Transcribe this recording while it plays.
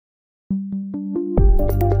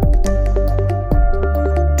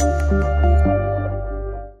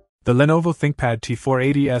The Lenovo ThinkPad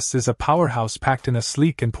T480s is a powerhouse packed in a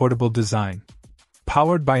sleek and portable design.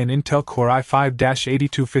 Powered by an Intel Core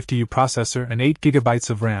i5-8250U processor and 8GB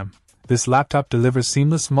of RAM, this laptop delivers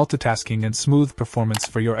seamless multitasking and smooth performance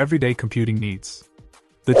for your everyday computing needs.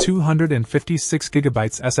 The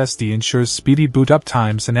 256GB SSD ensures speedy boot-up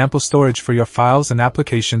times and ample storage for your files and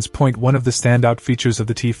applications. One of the standout features of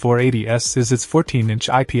the T480s is its 14-inch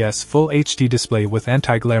IPS Full HD display with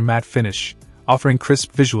anti-glare matte finish, offering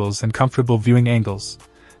crisp visuals and comfortable viewing angles,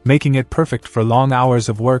 making it perfect for long hours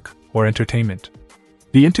of work or entertainment.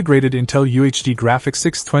 The integrated Intel UHD Graphics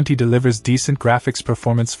 620 delivers decent graphics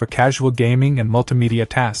performance for casual gaming and multimedia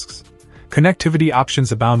tasks. Connectivity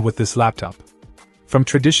options abound with this laptop. From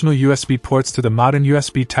traditional USB ports to the modern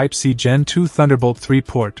USB Type-C Gen 2 Thunderbolt 3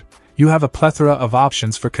 port, you have a plethora of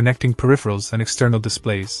options for connecting peripherals and external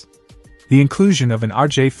displays. The inclusion of an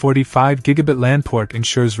RJ45 gigabit LAN port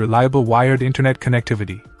ensures reliable wired internet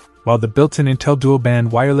connectivity, while the built-in Intel dual-band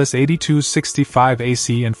wireless 8265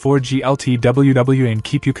 AC and 4G LTE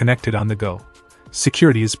keep you connected on the go.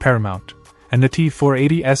 Security is paramount, and the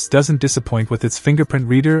T480s doesn't disappoint with its fingerprint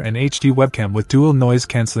reader and HD webcam with dual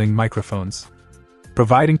noise-canceling microphones,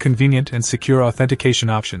 providing convenient and secure authentication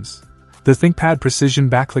options. The ThinkPad Precision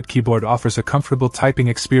backlit keyboard offers a comfortable typing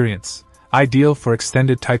experience, ideal for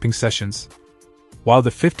extended typing sessions, while the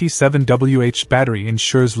 57Wh battery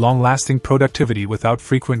ensures long-lasting productivity without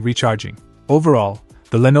frequent recharging. Overall,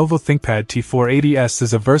 the Lenovo ThinkPad T480s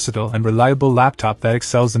is a versatile and reliable laptop that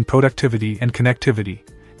excels in productivity and connectivity,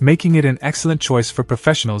 making it an excellent choice for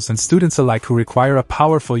professionals and students alike who require a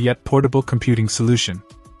powerful yet portable computing solution.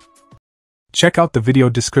 Check out the video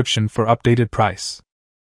description for updated price.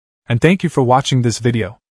 And thank you for watching this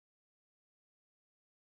video.